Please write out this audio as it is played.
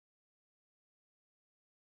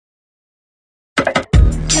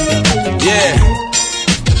Yeah.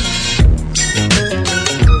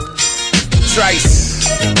 Trice.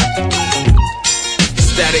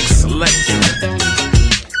 Static Selector.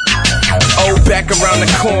 Oh, back around the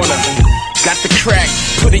corner. Got the crack,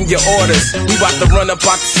 put in your orders. We about to run up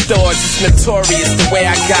out the stores. It's notorious the way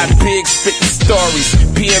I got big, spitting stories.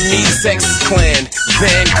 PME's X-Clan,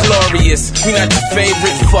 Van Glorious. We not your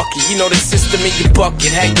favorite, fuck it. You know the system in your bucket.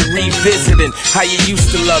 Had you revisiting how you used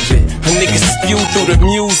to love it. A nigga spew through the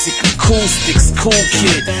music, acoustics, cool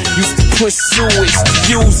kid. Used to push sewage,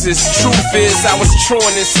 users. Truth is, I was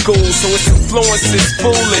truant in school, so its influence is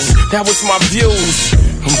foolish. That was my views.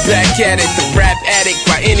 I'm back at it, the rap addict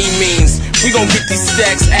by any means. We gon' get these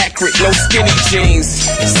stacks accurate, no skinny jeans.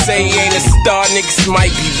 Say he ain't a star, niggas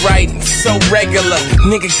might be right. So regular,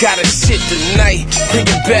 nigga got a shit tonight. Bring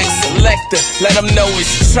it back, Selector, let them know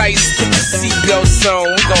it's Trice. Put your seatbelts on,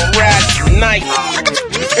 we gon' ride tonight.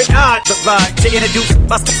 It's odd to ride, to introduce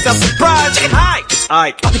myself, surprise. Hi, it's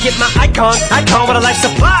Ike, about to get my icon with a life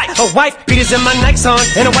supply. A wife, beaters in my Nikes on,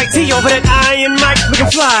 and a white tee over that iron mic. We can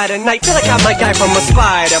fly tonight, feel like I'm my guy from a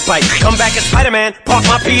spider bite. Come back as Spider-Man, park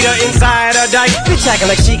my Peter inside a dike. Bitch acting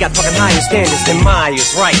like she got fucking higher standards than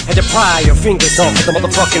Myers, right? Had to pry your fingers off with the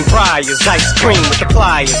motherfucking briars. Ice cream with the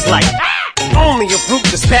pliers, like only a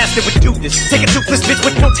ruthless bastard would do this. Take a toothless bitch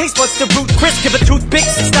with no taste buds to root Chris. Give her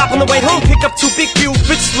toothpicks, stop on the way home, pick up 2 big fuel,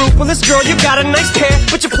 bitch scrupulous. Girl, you got a nice pair,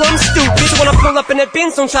 but you're plumb stupid. You wanna pull up in that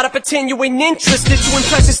Benz, don't try to pretend you ain't interested. To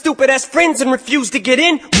impress your stupid ass friends and refuse to get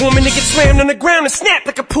in. Woman to get slammed on the ground and snap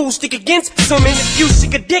like a pool stick against someone. If you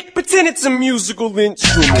sick a dick, pretend it's a musical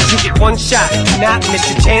instrument. You get one shot, do not miss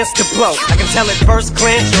your chance to blow. I can tell at first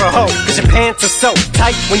glance you're a hoe, cause your pants are so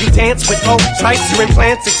tight. When you dance with old Trice, your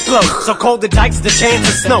implants explode. So cold the dikes, the chance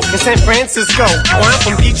of snow in San Francisco. Or I'm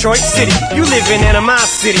from Detroit City, you live in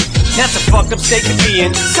Animosity. That's a fucked up state to be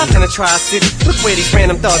in, something to Tri-City. Look where these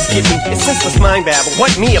random thoughts give me, it's senseless mind babble.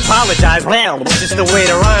 What me apologize, well, it's just the way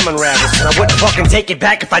the rhyme unravels. And I wouldn't fucking take it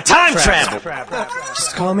back if I time travel.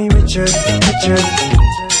 Just call me Richard,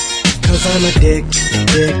 cause I'm a dick.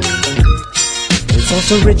 It's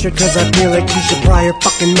also Richard cause I feel like you should pry your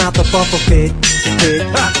fucking mouth up off a bit.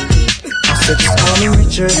 I said just call me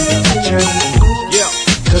Richard,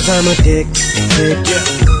 cause I'm a dick.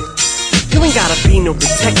 You ain't gotta be no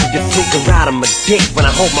detective to figure out I'm a dick when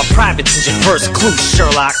I hold my privates as your first clue,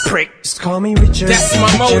 Sherlock prick. Just call me Richard. That's my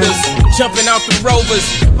motives, jumping out the Rovers.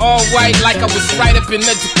 All white like I was right up in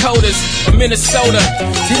the Dakotas or Minnesota.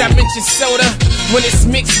 Did I mention soda? When it's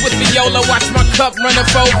mixed with the Yola, watch my cup run up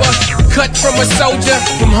over. Cut from a soldier,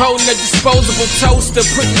 from holding a disposable toaster.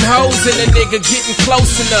 Putting hoes in a nigga, getting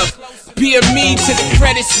close enough. Being me to the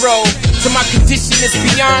credits roll. To my condition is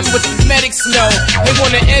beyond what the medics know. They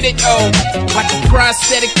wanna edit, oh, like a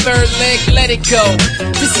prosthetic third leg, let it go.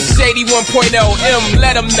 This is Shady 1.0,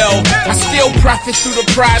 let them know. I still profit through the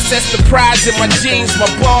process. The prize in my jeans, my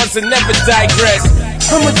balls will never digress.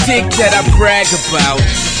 I'm a dick that I brag about.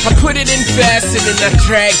 I put it in fast and then I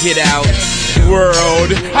drag it out.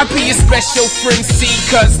 World, I be a special friend C,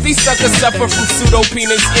 cause these suckers suffer from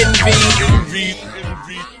pseudo-penis envy.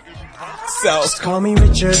 So just call me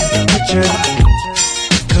Richard, cause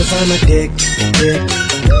I'm a dick.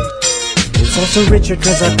 It's also Richard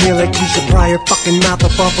cause I feel like you should pry your fucking mouth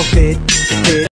up off a bit.